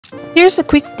Here's a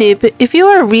quick tip. If you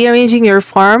are rearranging your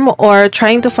farm or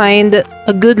trying to find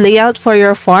a good layout for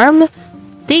your farm,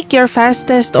 take your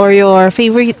fastest or your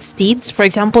favorite steeds, for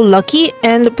example Lucky,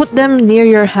 and put them near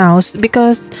your house,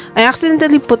 because I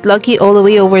accidentally put Lucky all the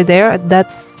way over there at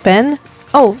that pen.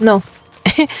 Oh, no.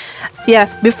 Yeah,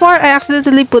 before I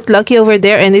accidentally put Lucky over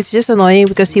there and it's just annoying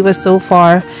because he was so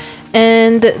far.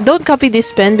 And don't copy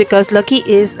this pen because Lucky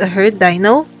is a herd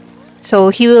dino. So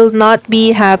he will not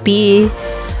be happy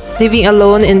living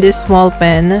alone in this small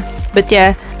pen. But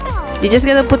yeah, you just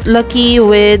gotta put Lucky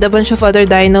with a bunch of other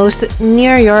dinos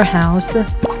near your house.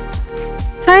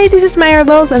 Hi, this is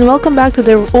Myrabels and welcome back to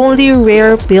the only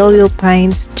rare Paleo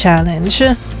Pines challenge.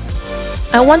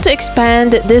 I want to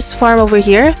expand this farm over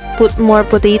here, put more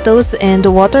potatoes and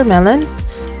watermelons.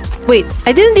 Wait,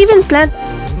 I didn't even plant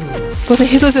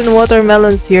potatoes and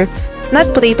watermelons here.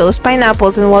 Not potatoes,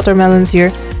 pineapples and watermelons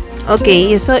here.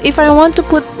 Okay, so if I want to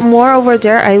put more over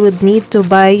there, I would need to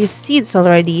buy seeds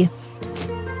already.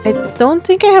 I don't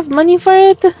think I have money for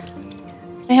it.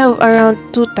 I have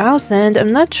around 2,000.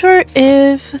 I'm not sure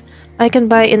if I can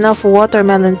buy enough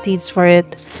watermelon seeds for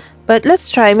it. But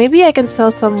let's try. Maybe I can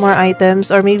sell some more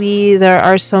items, or maybe there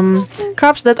are some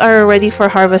crops that are ready for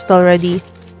harvest already.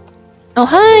 Oh,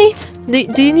 hi!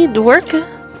 Do you need work?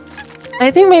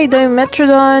 I think my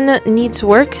Dimetrodon needs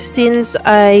work since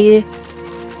I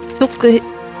took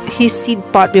his seed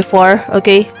pot before.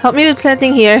 Okay, help me with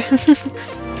planting here.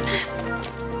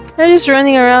 They're just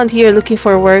running around here looking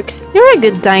for work. You're a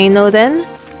good dino then.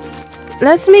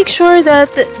 Let's make sure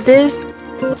that this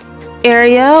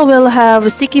area will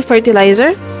have sticky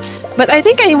fertilizer. But I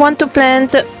think I want to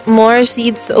plant more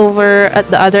seeds over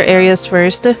at the other areas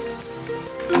first.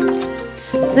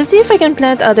 Let's see if I can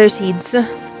plant other seeds.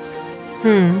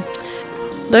 Do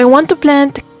I want to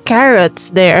plant carrots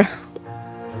there?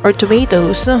 Or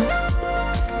tomatoes?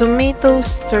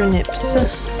 Tomatoes, turnips.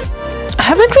 I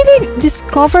haven't really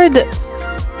discovered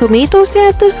tomatoes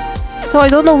yet, so I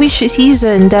don't know which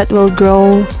season that will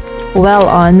grow well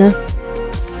on.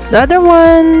 The other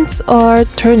ones are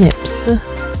turnips.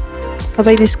 Have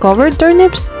I discovered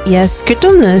turnips? Yes,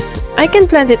 Cretumnus. I can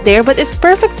plant it there, but its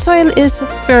perfect soil is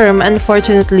firm,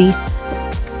 unfortunately.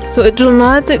 So it will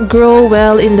not grow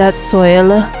well in that soil.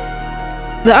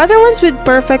 The other ones with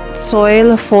perfect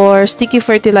soil for sticky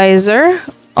fertilizer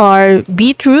are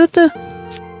beetroot,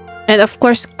 and of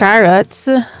course carrots,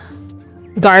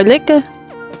 garlic.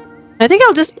 I think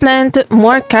I'll just plant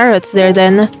more carrots there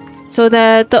then, so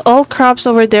that all crops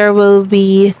over there will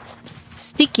be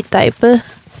sticky type.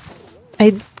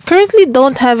 I currently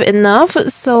don't have enough,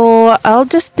 so I'll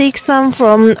just take some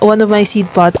from one of my seed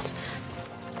pots.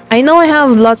 I know I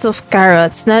have lots of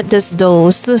carrots, not just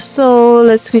those, so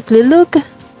let's quickly look.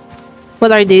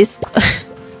 What are these?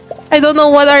 I don't know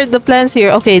what are the plants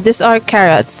here. Okay, these are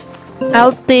carrots.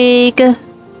 I'll take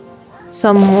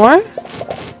some more.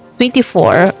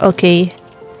 24, okay.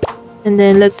 And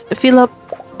then let's fill up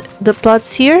the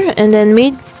plots here and then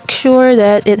make sure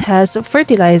that it has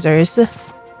fertilizers.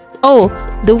 Oh,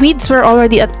 the weeds were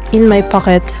already in my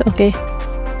pocket. Okay.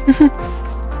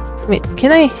 Wait,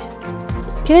 can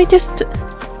I just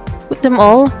put them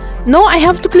all? No, I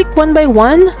have to click one by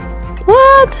one?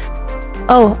 What?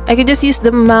 Oh, I could just use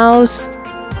the mouse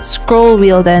scroll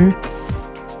wheel then.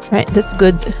 Right, that's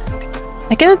good.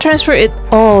 I cannot transfer it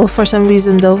all for some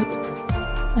reason though.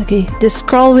 Okay, the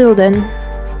scroll wheel then.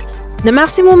 The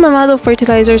maximum amount of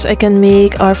fertilizers I can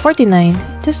make are 49.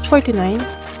 Just 49.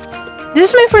 This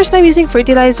is my first time using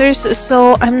fertilizers,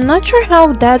 so I'm not sure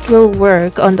how that will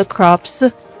work on the crops.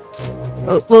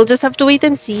 We'll just have to wait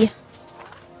and see.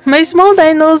 My small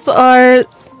dinos are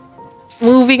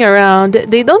moving around.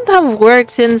 They don't have work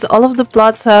since all of the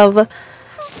plots have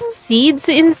seeds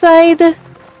inside.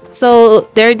 So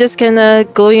they're just kinda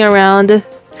going around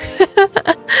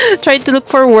trying to look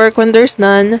for work when there's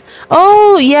none.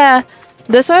 Oh yeah,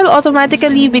 the soil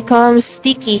automatically becomes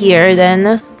sticky here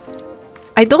then.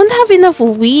 I don't have enough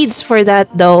weeds for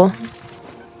that though.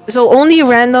 So only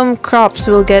random crops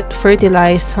will get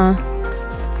fertilized, huh?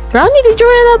 Brownie, did you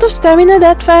run out of stamina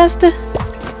that fast?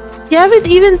 You haven't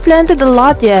even planted a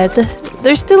lot yet.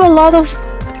 There's still a lot of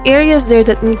areas there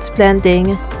that needs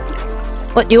planting.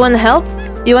 What, you want help?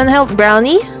 You want help,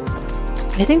 Brownie?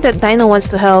 I think that Dino wants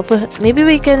to help. Maybe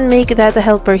we can make that a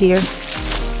helper here.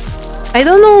 I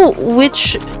don't know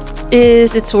which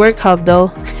is its work hub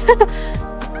though.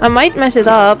 I might mess it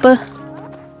up.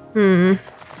 I'm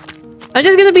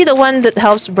just gonna be the one that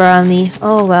helps Brownie.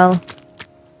 Oh well.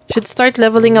 Should start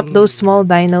leveling up those small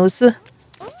dinos.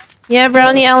 Yeah,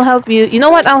 Brownie, I'll help you. You know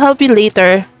what? I'll help you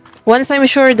later. Once I'm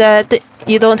sure that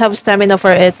you don't have stamina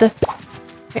for it.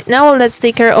 Right now, let's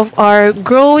take care of our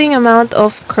growing amount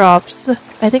of crops.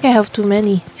 I think I have too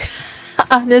many.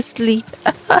 Honestly.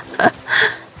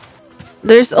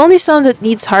 There's only some that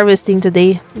needs harvesting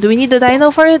today. Do we need a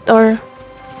dino for it, or...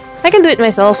 I can do it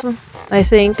myself, I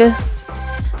think.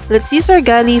 Let's use our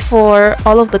galley for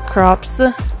all of the crops.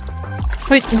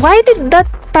 Wait, why did that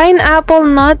pineapple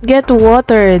not get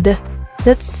watered?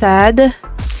 That's sad.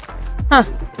 Huh.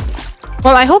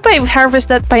 Well, I hope I harvest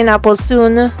that pineapple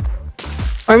soon.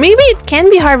 Or maybe it can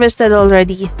be harvested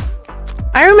already.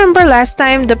 I remember last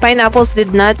time the pineapples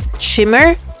did not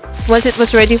shimmer once it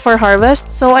was ready for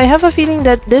harvest. So I have a feeling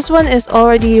that this one is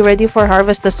already ready for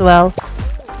harvest as well.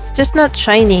 It's just not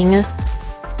shining.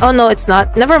 Oh no, it's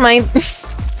not. Never mind.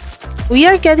 We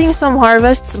are getting some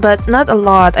harvests, but not a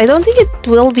lot. I don't think it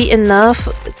will be enough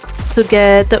to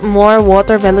get more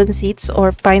watermelon seeds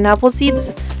or pineapple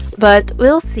seeds. But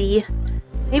we'll see.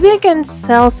 Maybe I can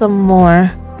sell some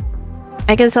more.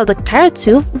 I can sell the carrot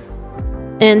soup.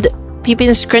 And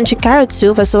Pippin's crunchy carrot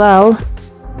soup as well.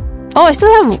 Oh, I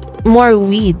still have more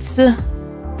weeds.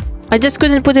 I just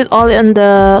couldn't put it all in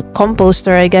the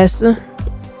composter, I guess.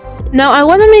 Now, I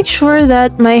want to make sure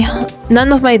that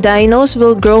none of my dinos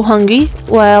will grow hungry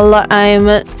while I'm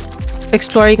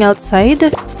exploring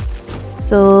outside.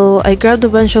 So, I grabbed a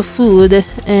bunch of food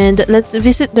and let's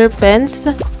visit their pens.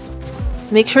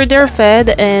 Make sure they're fed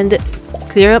and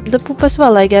clear up the poop as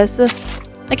well, I guess.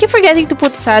 I keep forgetting to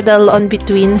put saddle on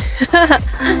between.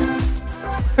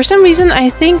 For some reason, I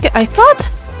thought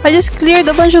I just cleared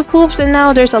a bunch of poops and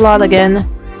now there's a lot again.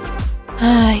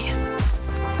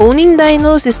 Owning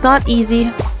dinos is not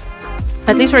easy.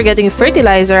 At least we're getting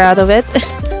fertilizer out of it.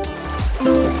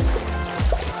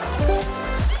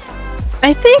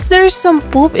 I think there's some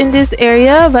poop in this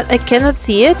area, but I cannot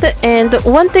see it. And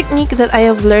one technique that I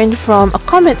have learned from a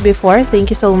comment before, thank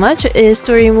you so much, is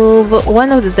to remove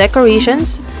one of the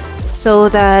decorations so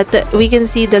that we can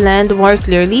see the land more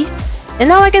clearly. And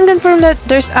now I can confirm that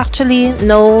there's actually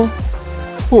no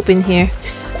poop in here.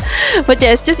 But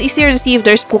yeah, it's just easier to see if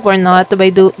there's poop or not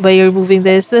by removing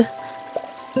this.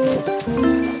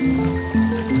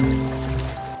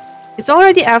 It's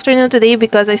already afternoon today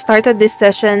because I started this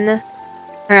session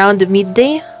around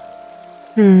midday.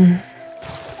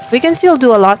 We can still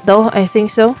do a lot though, I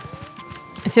think so.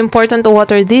 It's important to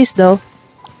water these though.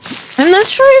 I'm not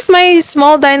sure if my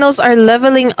small dinos are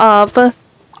leveling up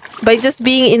by just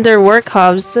being in their work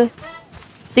hubs.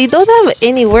 They don't have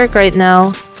any work right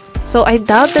now, so I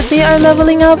doubt that they are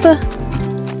leveling up.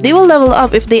 They will level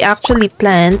up if they actually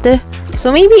plant,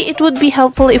 so maybe it would be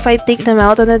helpful if I take them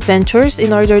out on adventures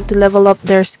in order to level up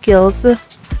their skills.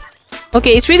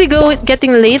 Okay, it's really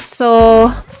getting late,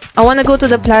 so I want to go to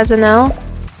the plaza now.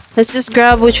 Let's just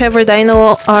grab whichever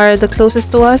dino are the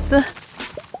closest to us.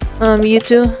 You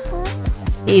two.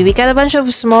 Hey, we got a bunch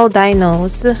of small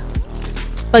dinos.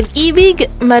 Pag-ibig,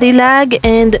 Marilag,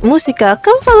 and Musika.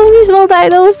 Come follow me, small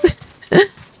dinos!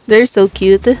 They're so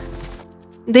cute.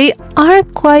 They are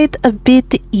quite a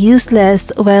bit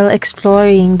useless while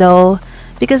exploring though.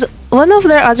 Because one of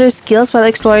their other skills while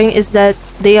exploring is that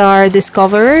they are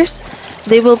discoverers.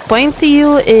 They will point to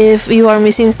you if you are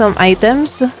missing some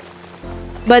items.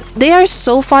 But they are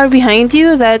so far behind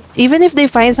you that even if they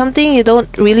find something, you don't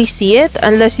really see it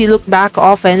unless you look back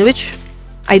often, which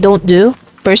I don't do,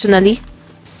 personally.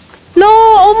 No,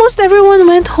 almost everyone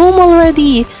went home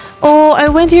already. Oh, I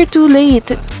went here too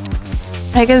late.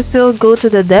 I can still go to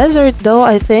the desert though,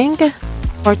 I think.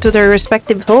 Or to their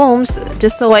respective homes,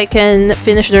 just so I can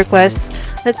finish their quests.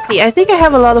 Let's see, I think I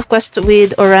have a lot of quests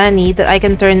with Orani that I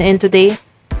can turn in today.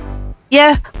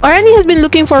 Yeah, Orani has been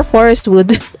looking for forest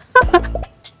wood.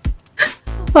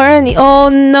 Orani, oh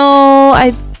no,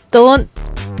 I don't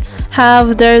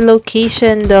have their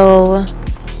location though.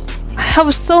 I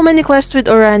have so many quests with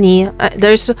Orani.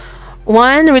 There's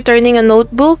one, returning a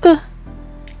notebook.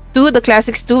 2, the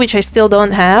classics 2, which I still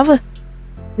don't have.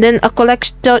 Then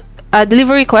a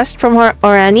delivery quest from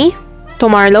Orani to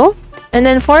Marlo. And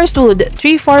then forest wood,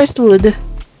 3 forest wood.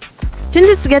 Since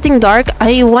it's getting dark,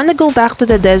 I want to go back to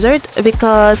the desert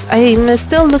because I'm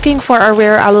still looking for a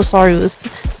rare Allosaurus.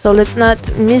 So let's not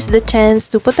miss the chance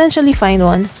to potentially find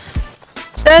one.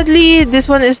 Sadly, this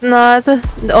one is not the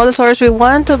Allosaurus we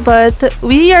want, but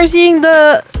we are seeing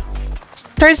the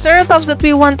Triceratops that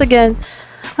we want again.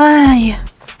 Ay,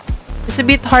 it's a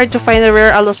bit hard to find a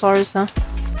rare Allosaurus, huh?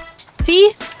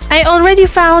 See? I already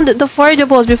found the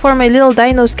forageables before my little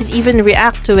dinos could even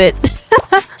react to it.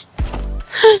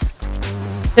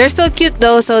 They're still cute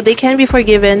though, so they can be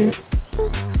forgiven.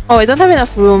 Oh, I don't have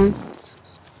enough room.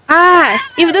 Ah,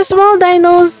 if the small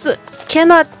dinos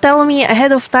cannot tell me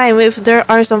ahead of time if there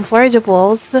are some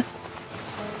forageables,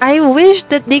 I wish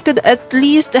that they could at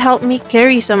least help me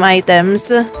carry some items.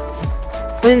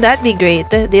 Wouldn't that be great?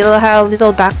 They'll have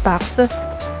little backpacks.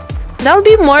 That'll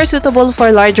be more suitable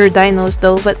for larger dinos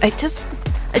though, but I just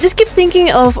keep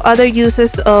thinking of other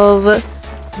uses of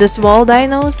the small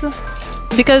dinos.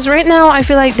 Because right now I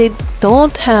feel like they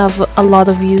don't have a lot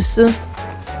of use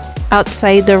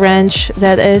outside the ranch,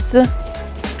 that is.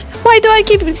 Why do I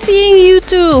keep seeing you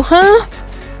two, huh?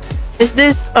 Is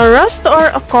this a rust or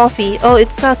a coffee? Oh,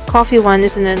 it's a coffee one,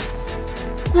 isn't it?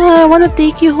 I want to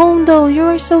take you home though, you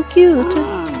are so cute.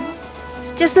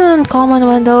 It's just an uncommon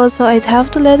one though, so I'd have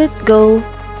to let it go,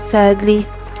 sadly.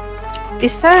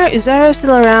 Is Zara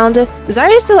still around? Zara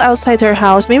is still outside her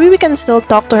house. Maybe we can still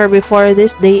talk to her before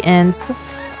this day ends.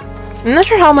 I'm not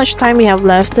sure how much time we have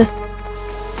left.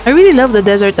 I really love the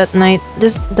desert at night.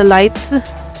 Just the lights.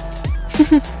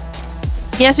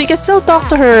 Yes, we can still talk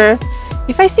to her.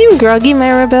 If I seem groggy,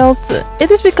 Myrabels, it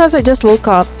is because I just woke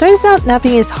up. Turns out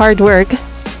napping is hard work.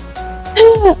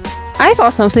 I saw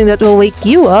something that will wake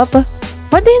you up.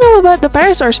 What do you know about the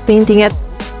Parasaurs painting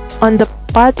on the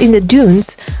pot in the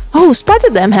dunes? Oh,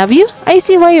 spotted them, have you? I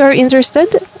see why you're interested.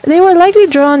 They were likely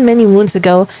drawn many moons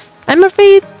ago. I'm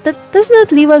afraid that does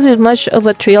not leave us with much of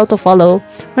a trail to follow.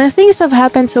 When things have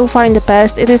happened so far in the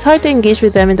past, it is hard to engage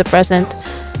with them in the present.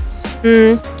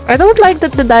 I don't like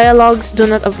that the dialogues do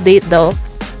not update though.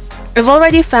 I've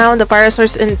already found the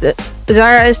Parasaurs and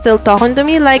Zara is still talking to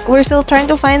me like we're still trying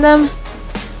to find them.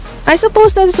 I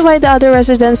suppose that's why the other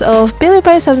residents of Paleo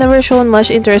Pines have never shown much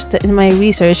interest in my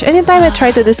research. Anytime I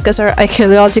try to discuss our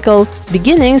archaeological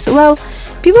beginnings, well,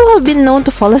 people have been known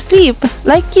to fall asleep,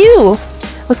 like you.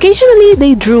 Occasionally,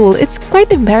 they drool. It's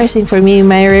quite embarrassing for me,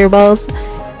 Myrabels.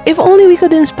 If only we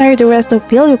could inspire the rest of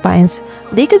Paleo Pines,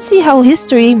 they could see how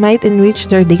history might enrich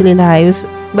their daily lives.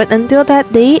 But until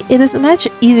that day, it is much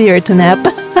easier to nap.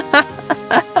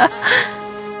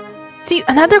 See,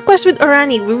 another quest with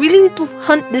Orani. We really need to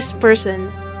hunt this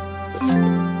person.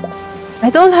 I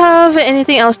don't have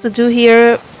anything else to do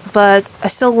here, but I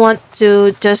still want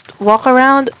to just walk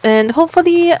around and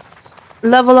hopefully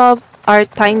level up our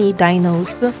tiny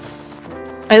dinos.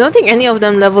 I don't think any of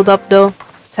them leveled up though,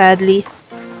 sadly.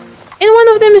 And one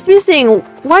of them is missing.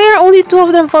 Why are only two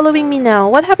of them following me now?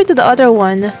 What happened to the other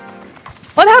one?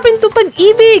 What happened to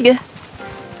Pag-ibig?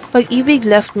 Pag-ibig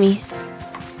left me.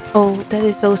 Oh, that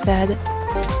is so sad.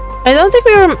 I don't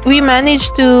think we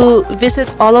managed to visit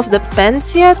all of the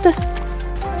pens yet.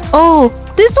 Oh,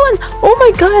 this one! Oh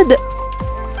my god!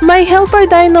 My helper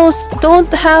dinos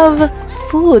don't have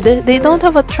food. They don't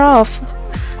have a trough.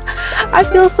 I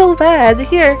feel so bad.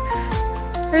 Here,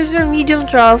 here's your medium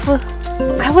trough.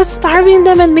 I was starving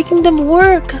them and making them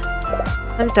work.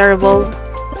 I'm terrible.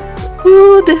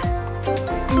 Food!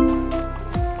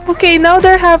 Okay, now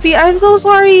they're happy. I'm so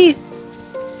sorry.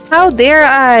 How dare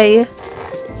I?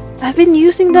 I've been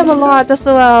using them a lot as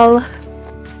well.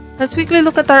 Let's quickly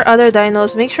look at our other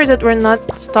dinos. Make sure that we're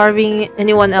not starving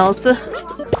anyone else.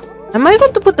 I might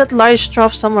want to put that large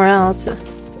trough somewhere else.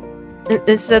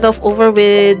 Instead of over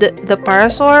with the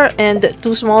Parasaur and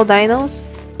two small dinos.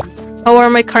 How are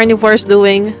my carnivores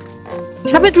doing?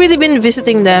 I haven't really been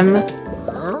visiting them.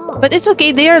 But it's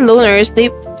okay, they are loners.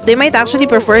 They might actually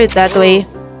prefer it that way.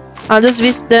 I'll just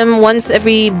visit them once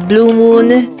every blue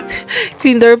moon,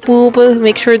 clean their poop,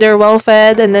 make sure they're well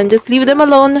fed, and then just leave them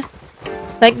alone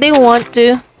like they want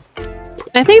to.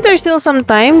 I think there's still some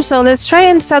time, so let's try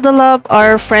and saddle up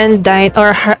our friend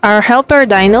our helper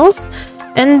dinos,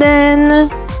 and then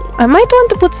I might want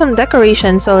to put some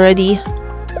decorations already.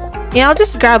 Yeah, I'll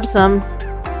just grab some.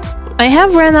 I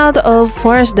have run out of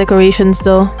forest decorations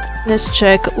though. Let's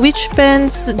check which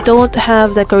pens don't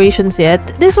have decorations yet.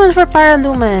 This one for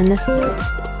Paraluman.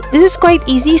 This is quite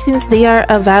easy since they are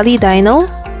a valley dino.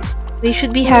 They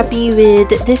should be happy with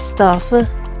this stuff.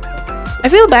 I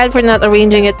feel bad for not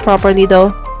arranging it properly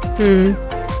though.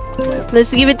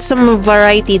 Let's give it some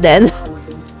variety then.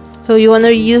 So you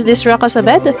wanna use this rock as a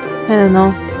bed? I don't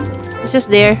know. It's just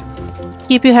there.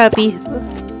 Keep you happy.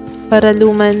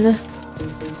 Paraluman.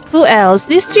 Who else?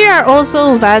 These three are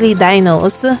also valley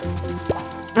dinos.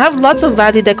 I have lots of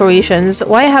valley decorations.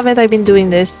 Why haven't I been doing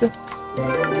this?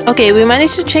 Okay, we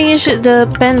managed to change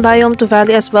the pen biome to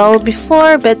valley as well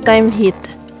before bedtime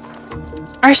hit.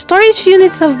 Our storage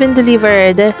units have been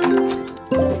delivered.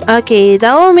 Okay,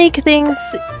 that will make things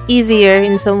easier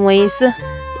in some ways.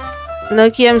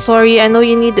 Lucky, I'm sorry. I know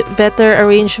you need better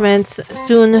arrangements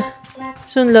soon.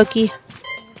 Soon, Lucky.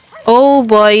 Oh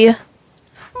boy.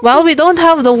 Well, we don't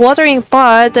have the watering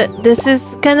pot. This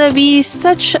is gonna be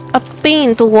such a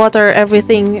pain to water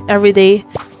everything every day.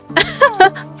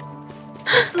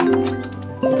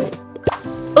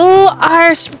 Oh,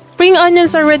 our spring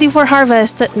onions are ready for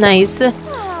harvest. Nice.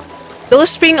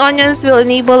 Those spring onions will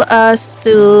enable us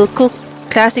to cook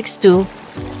classic stew.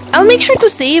 I'll make sure to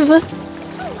save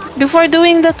before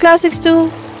doing the classic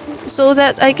stew so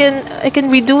that I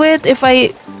can redo it if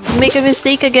I make a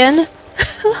mistake again.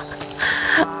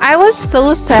 I was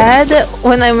so sad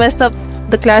when I messed up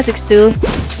the classic stew.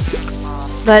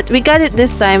 But we got it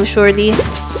this time, surely.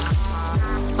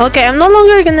 Okay, I'm no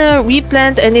longer gonna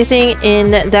replant anything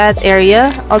in that area.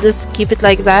 I'll just keep it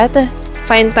like that.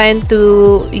 Find time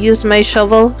to use my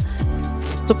shovel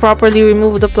to properly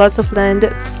remove the plots of land.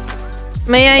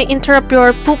 May I interrupt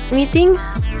your poop meeting?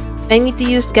 I need to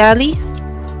use galley.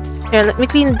 Here, let me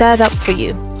clean that up for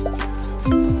you.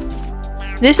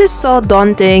 This is so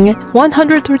daunting.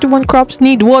 131 crops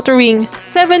need watering.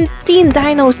 17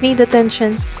 dinos need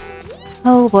attention.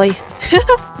 Oh boy.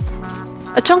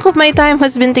 A chunk of my time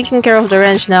has been taking care of the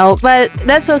ranch now, but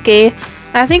that's okay.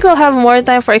 I think we'll have more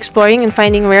time for exploring and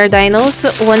finding rare dinos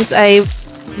once I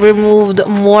removed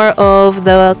more of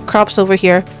the crops over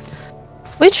here,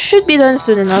 which should be done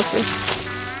soon enough.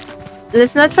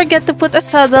 Let's not forget to put a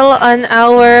saddle on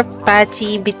our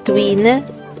patchy between.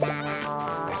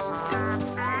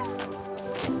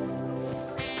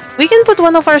 We can put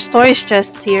one of our storage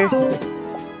chests here.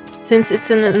 Since it's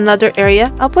in another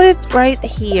area, I'll put it right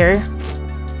here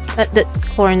at that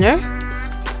corner.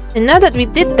 And now that we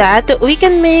did that, we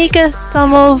can make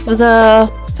some of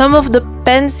the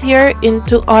pens here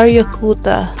into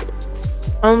Aryakuta.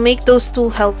 I'll make those two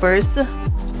helpers.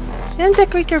 And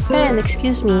decorate your pen,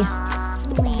 excuse me.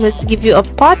 Let's give you a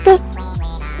pot.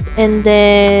 And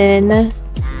then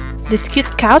this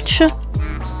cute couch.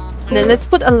 Then let's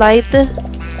put a light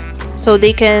so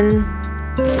they can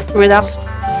relax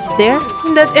there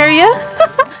in that area.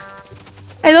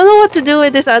 I don't know what to do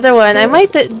with this other one. I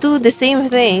might do the same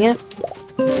thing.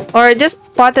 Or just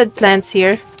potted plants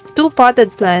here. 2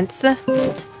 potted plants.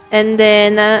 And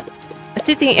then a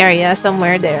sitting area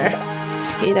somewhere there.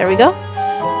 Okay, there we go.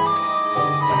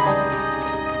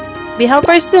 Be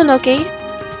helpers soon, okay?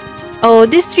 Oh,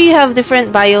 these 3 have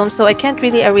different biomes, so I can't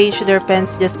really arrange their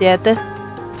pens just yet.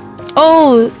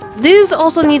 Oh, these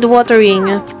also need watering.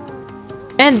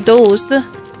 And those.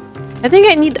 I think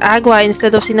I need agua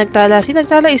instead of sinagtala.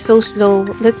 Sinagtala is so slow.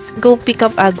 Let's go pick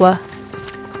up agua.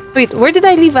 Wait, where did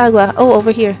I leave agua? Oh, over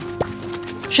here.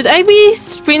 Should I be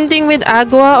sprinting with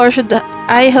agua or should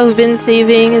I have been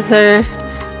saving their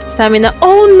stamina?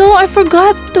 Oh no, I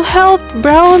forgot to help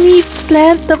Brownie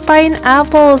plant the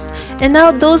pineapples. And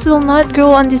now those will not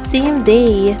grow on the same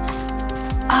day.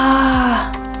 Ah,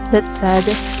 that's sad.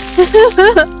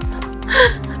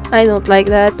 I don't like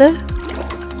that.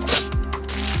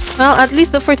 Well, at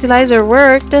least the fertilizer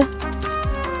worked.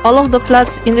 All of the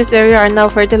plots in this area are now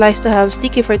fertilized to have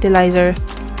sticky fertilizer.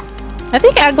 I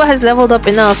think Agua has leveled up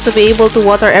enough to be able to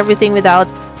water everything without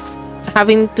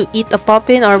having to eat a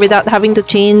poppin or without having to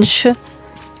change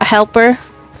a helper.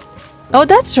 Oh,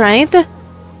 that's right.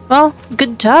 Well,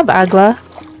 good job, Agua.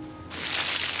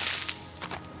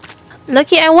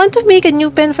 Lucky, I want to make a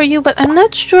new pen for you, but I'm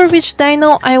not sure which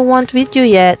dino I want with you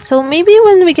yet. So maybe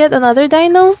when we get another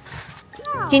dino,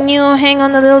 can you hang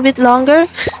on a little bit longer?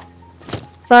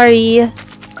 Sorry.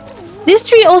 These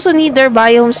 3 also need their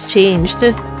biomes changed.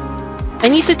 I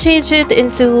need to change it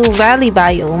into valley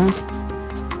biome.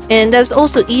 And that's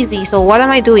also easy, so what am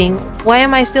I doing? Why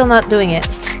am I still not doing it?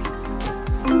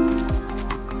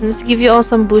 Let's give you all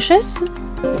some bushes.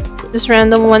 Just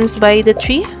random ones by the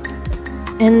tree.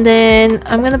 And then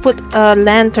I'm gonna put a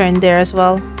lantern there as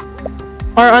well.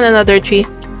 Or on another tree.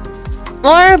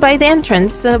 Or by the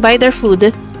entrance, by their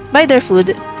food. By their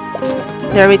food.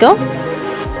 There we go.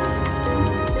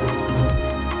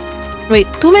 Wait,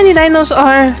 too many dinos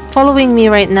are following me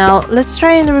right now. Let's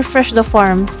try and refresh the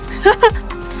farm.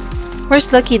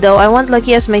 Where's Lucky though? I want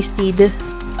Lucky as my steed.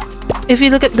 If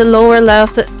you look at the lower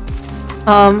left,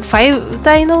 5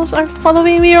 dinos are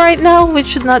following me right now, which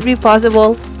should not be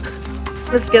possible.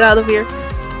 Let's get out of here.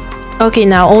 Okay,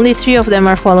 now only 3 of them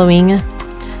are following.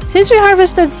 Since we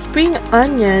harvested spring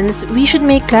onions, we should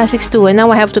make classics too, and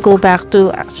now I have to go back to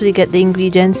actually get the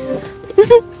ingredients.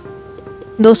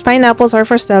 Those pineapples are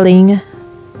for selling.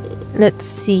 Let's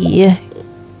see.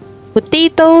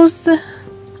 Potatoes,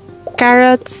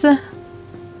 carrots,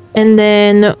 and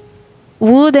then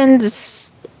wood and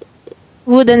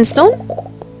stone?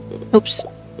 Oops.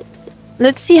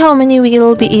 Let's see how many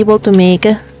we'll be able to make.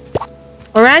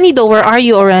 Orani though, where are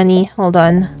you, Orani? Hold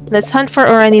on. Let's hunt for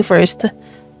Orani first.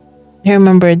 I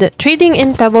remembered. Trading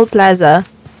in Pebble Plaza.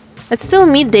 It's still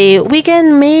midday. We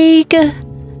can make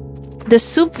the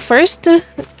soup first.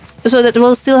 so that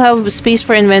we'll still have space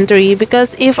for inventory,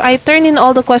 because if I turn in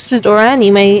all the quests with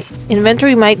Orani, my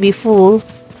inventory might be full.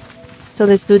 So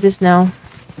let's do this now.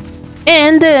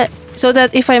 And so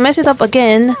that if I mess it up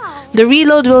again, the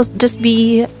reload will just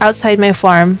be outside my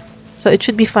farm. So it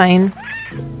should be fine.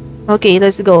 Okay,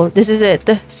 let's go. This is it.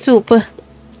 Soup.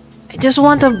 I just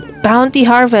want a bounty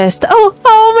harvest.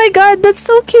 Oh my god, that's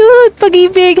so cute.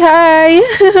 Pag-ibig, hi.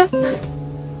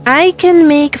 I can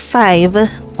make 5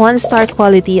 1-star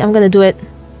quality. I'm gonna do it.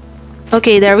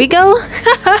 Okay, there we go.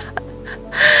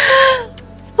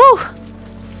 Oh,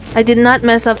 I did not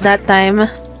mess up that time.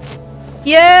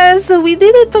 Yes, we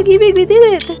did it, Pag-ibig. We did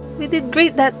it. We did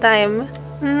great that time.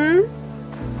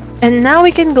 And now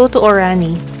we can go to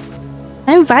Orani.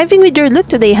 I'm vibing with your look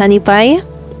today, honey pie.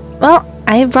 Well,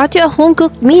 I brought you a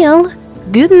home-cooked meal.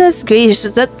 Goodness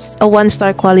gracious, that's a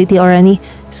 1-star quality, Orani.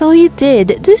 So you did.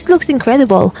 This looks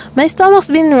incredible. My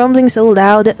stomach's been rumbling so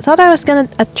loud. Thought I was gonna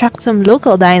attract some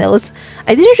local dinos.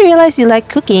 I didn't realize you like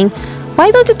cooking.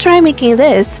 Why don't you try making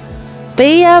this?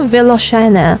 Bea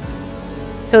Veloshana.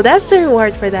 So that's the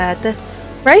reward for that.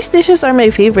 Rice dishes are my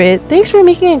favorite. Thanks for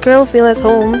making a girl feel at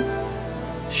home.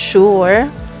 Sure.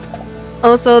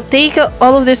 Also, take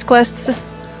all of these quests.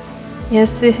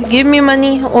 Yes, give me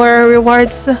money or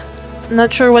rewards.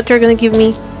 Not sure what you're gonna give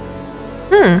me.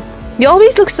 You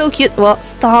always look so cute. Well,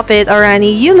 stop it,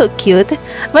 Orani. You look cute.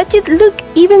 But you'd look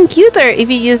even cuter if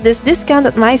you use this discount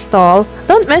at my stall.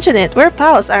 Don't mention it. We're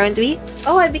pals, aren't we?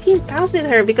 Oh, I became pals with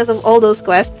her because of all those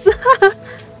quests.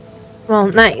 Well,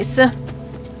 nice.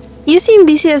 You seem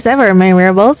busy as ever, my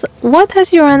Myrables. What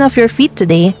has you run off your feet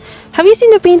today? Have you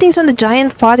seen the paintings on the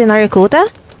giant pot in Arakota?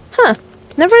 Huh.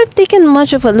 Never taken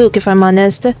much of a look, if I'm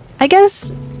honest. I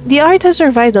guess the art has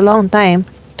survived a long time.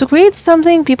 To create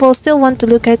something people still want to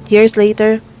look at years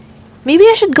later. Maybe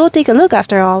I should go take a look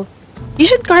after all. You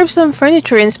should carve some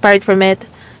furniture inspired from it.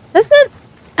 That's not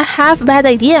a half bad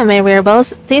idea, my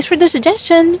Myrables. Thanks for the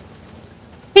suggestion.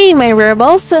 Hey, my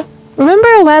Myrables. Remember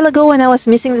a while ago when I was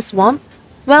missing the swamp?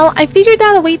 Well, I figured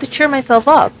out a way to cheer myself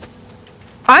up.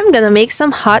 I'm gonna make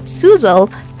some hot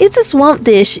suzel. It's a swamp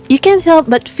dish. You can't help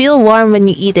but feel warm when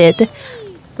you eat it.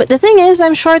 But the thing is,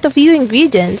 I'm short of few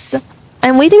ingredients.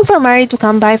 I'm waiting for Mari to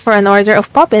come by for an order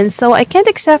of poppins, so I can't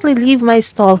exactly leave my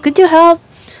stall. Could you help?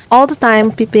 All the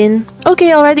time, Pippin.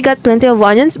 Okay, I already got plenty of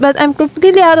onions, but I'm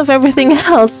completely out of everything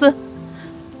else.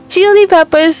 Chili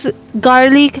peppers,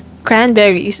 garlic,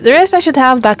 cranberries. The rest I should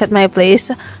have back at my place.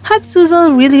 Hot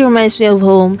suzel really reminds me of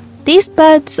home. Taste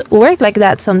buds work like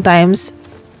that sometimes.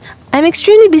 I'm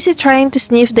extremely busy trying to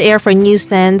sniff the air for new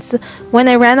scents. When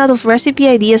I ran out of recipe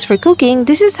ideas for cooking,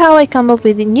 this is how I come up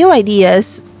with the new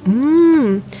ideas.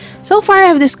 So far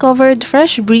I've discovered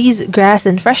fresh breeze, grass,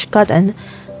 and fresh cotton.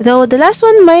 Though the last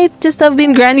one might just have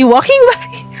been Granny walking by.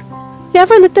 You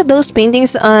ever looked at those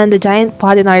paintings on the giant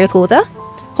pot in Arakota?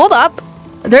 Hold up!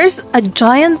 There's a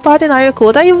giant pot in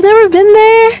Arakota? You've never been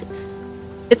there?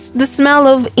 It's the smell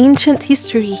of ancient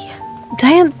history.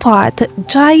 Giant pot,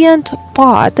 giant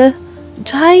pot,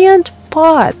 giant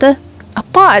pot. A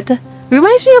pot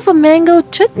reminds me of a mango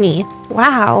chutney.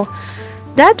 Wow.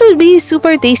 That would be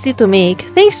super tasty to make.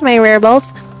 Thanks, my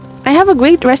Myrables. I have a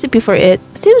great recipe for it.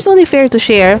 Seems only fair to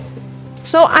share.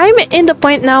 So I'm in the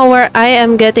point now where I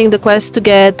am getting the quest to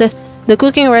get the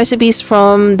cooking recipes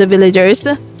from the villagers.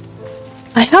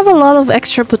 I have a lot of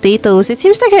extra potatoes. It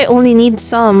seems like I only need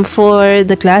some for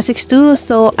the classics too,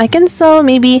 so I can sell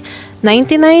maybe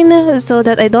 99 so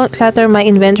that I don't clutter my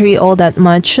inventory all that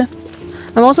much.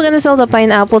 I'm also gonna sell the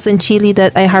pineapples and chili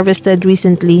that I harvested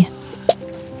recently.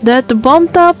 That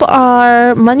bumped up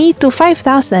our money to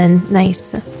 5,000.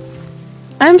 Nice.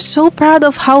 I'm so proud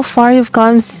of how far you've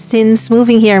come since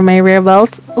moving here, my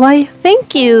Myrables. Why,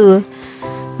 thank you!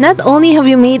 Not only have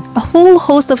you made a whole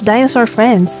host of dinosaur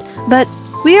friends, but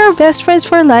we are best friends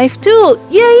for life too!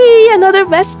 Yay! Another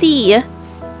bestie!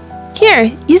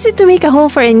 Here, use it to make a home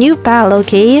for a new pal,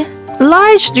 okay?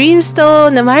 Large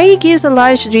dreamstone! Mari gives a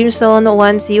large dreamstone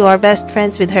once you are best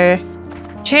friends with her.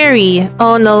 Cherry.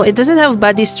 Oh no, it doesn't have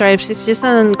body stripes. It's just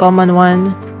an uncommon one.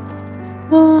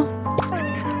 Oh.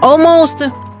 Almost!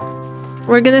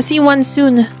 We're gonna see one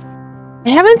soon. I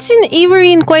haven't seen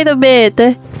Avery in quite a bit.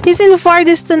 He's in far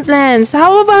distant lands.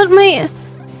 How about my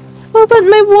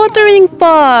watering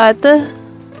pot?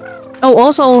 Oh,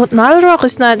 also, Nalrock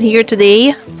is not here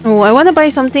today. Oh, I wanna buy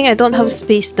something. I don't have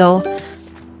space though.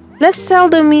 Let's sell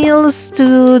the meals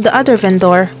to the other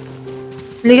vendor.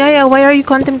 Ligaya, why are you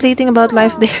contemplating about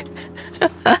life there?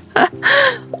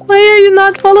 Why are you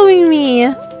not following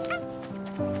me?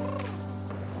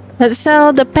 Let's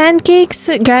sell the pancakes,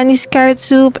 Granny's carrot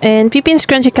soup, and Pippin's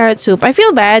crunchy carrot soup. I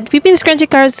feel bad. Pippin's crunchy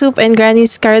carrot soup and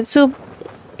Granny's carrot soup.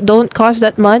 don't cost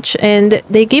that much, and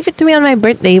they gave it to me on my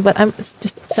birthday, but I'm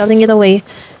just selling it away.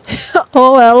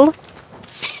 Oh well.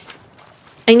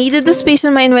 I needed the space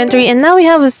in my inventory, and now we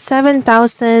have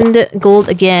 7,000 gold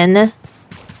again.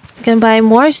 I can buy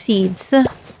more seeds.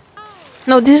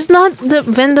 No, this is not the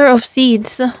vendor of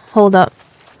seeds. Hold up.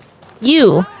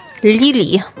 You,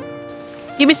 Lily.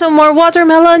 Give me some more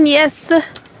watermelon. Yes.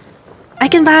 I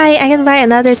can buy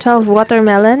another 12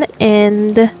 watermelon,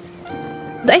 and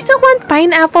do I still want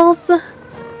pineapples?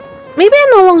 Maybe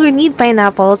I no longer need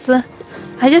pineapples.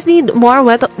 I just need more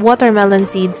watermelon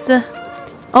seeds.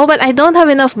 Oh, but I don't have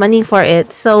enough money for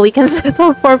it, so we can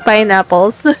settle for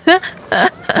pineapples.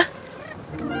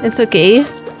 It's okay.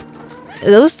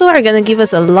 Those two are gonna give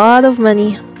us a lot of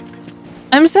money.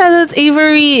 I'm sad that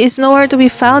Avery is nowhere to be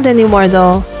found anymore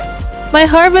though. My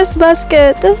harvest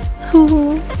basket!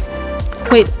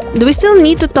 Wait, do we still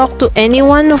need to talk to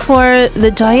anyone for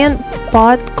the giant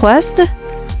pot quest?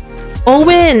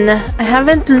 Owen! I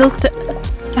haven't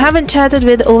chatted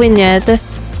with Owen yet.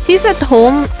 He's at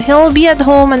home. He'll be at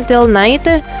home until night.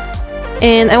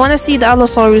 And I want to see the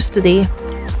Allosaurus today.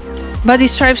 Buddy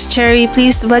Stripes Cherry,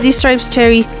 please. Buddy Stripes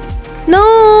Cherry.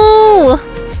 No!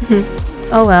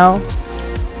 Oh well.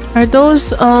 Are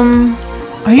those,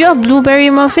 are you a blueberry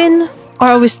muffin?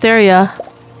 Or a wisteria?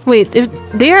 Wait, if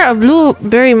they are a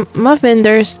blueberry muffin,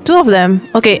 there's two of them.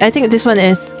 Okay, I think this one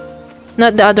is.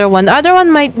 Not the other one. The other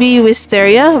one might be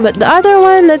wisteria, but the other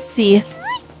one, let's see.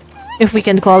 If we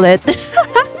can call it.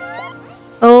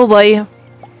 Oh boy.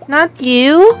 Not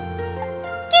you.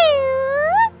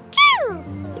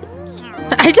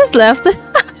 I just left.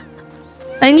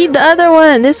 I need the other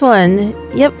one. This one.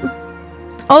 Yep.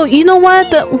 Oh, you know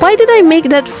what? Why did I make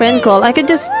that friend call? I could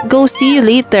just go see you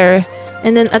later.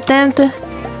 And then attempt...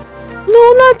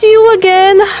 No, not you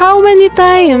again! How many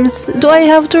times do I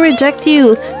have to reject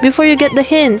you before you get the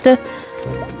hint?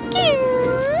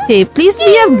 Hey, please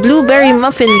be a blueberry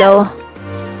muffin though.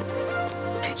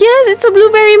 Yes, it's a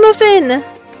blueberry muffin!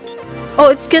 Oh,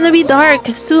 it's gonna be dark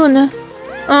soon.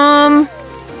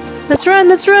 Let's run,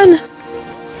 let's run!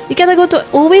 We gotta go to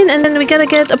Owen, and then we gotta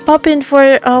get a poppin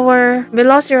for our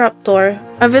Velociraptor.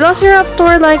 A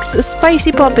Velociraptor likes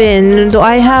spicy poppin. Do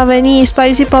I have any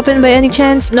spicy poppin by any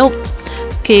chance? Nope.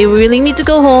 Okay, we really need to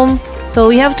go home, so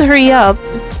we have to hurry up.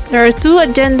 There are 2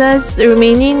 agendas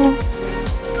remaining.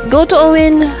 Go to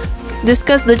Owen,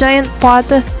 discuss the giant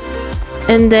pot,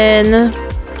 and then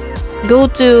go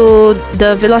to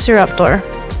the Velociraptor.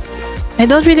 I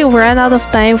don't really run out of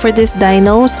time for this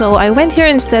dino, so I went here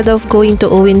instead of going to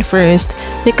Owen first.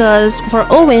 Because for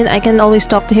Owen, I can always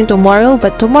talk to him tomorrow,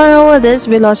 but tomorrow this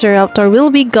Velociraptor will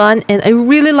be gone, and I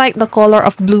really like the color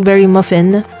of blueberry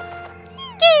muffin.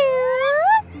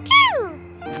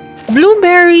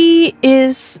 Blueberry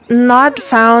is not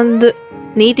found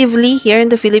natively here in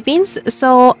the Philippines,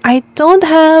 so I don't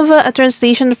have a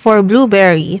translation for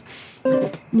blueberry.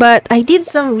 But I did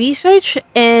some research,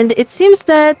 and it seems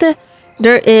that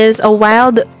there is a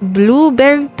wild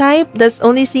blueberry type that's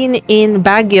only seen in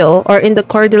Baguio or in the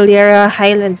Cordillera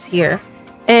Highlands here.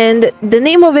 And the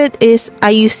name of it is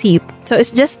ayusip. So it's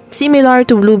just similar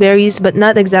to blueberries but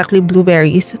not exactly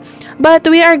blueberries. But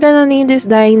we are gonna name this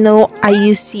dino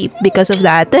ayusip because of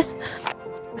that.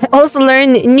 I also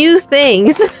learned new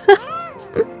things.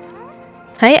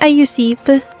 Hi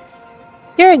ayusip.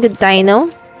 You're a good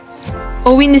dino.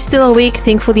 Owen is still awake,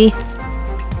 thankfully.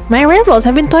 My rebels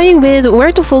have been toying with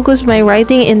where to focus my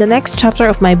writing in the next chapter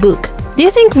of my book. Do you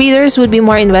think readers would be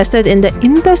more invested in the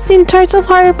intestine charts of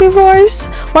herbivores?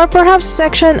 Or perhaps a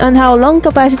section on how lung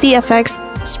capacity affects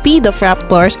speed of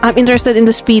raptors? I'm interested in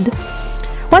the speed.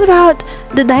 What about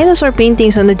the dinosaur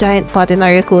paintings on the giant pot in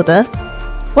Aryakota?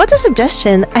 What a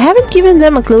suggestion! I haven't given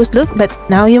them a close look, but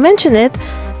now you mention it.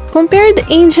 Compare the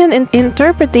ancient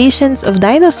interpretations of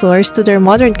dinosaurs to their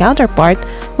modern counterpart.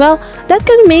 Well, that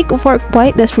could make for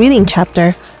quite the thrilling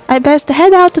chapter. I best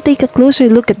head out to take a closer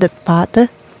look at that pot.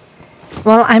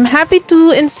 Well, I'm happy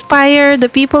to inspire the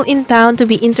people in town to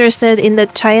be interested in the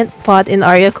giant pot in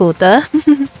Aryakota.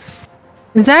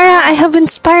 Zara, I have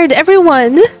inspired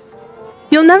everyone!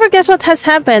 You'll never guess what has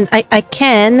happened. I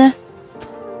can.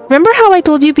 Remember how I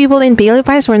told you people in Paleo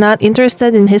Pines were not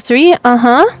interested in history?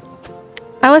 Uh-huh.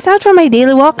 I was out for my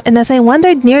daily walk, and as I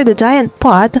wandered near the giant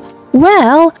pot,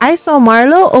 well, I saw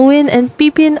Marlo, Owen, and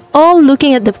Pippin all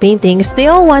looking at the paintings. They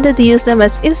all wanted to use them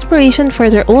as inspiration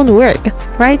for their own work,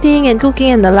 writing and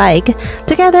cooking and the like.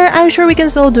 Together, I'm sure we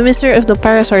can solve the mystery of the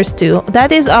Parasaurs too.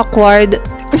 That is awkward.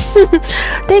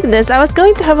 Take this, I was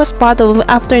going to have a spot of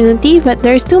afternoon tea, but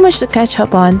there's too much to catch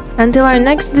up on. Until our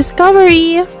next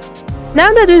discovery!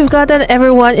 Now that we've gotten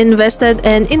everyone invested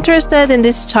and interested in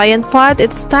this giant pot,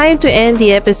 it's time to end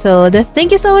the episode.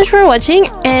 Thank you so much for watching,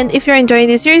 and if you're enjoying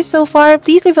this series so far,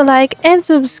 please leave a like and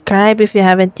subscribe if you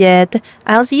haven't yet.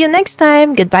 I'll see you next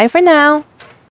time. Goodbye for now.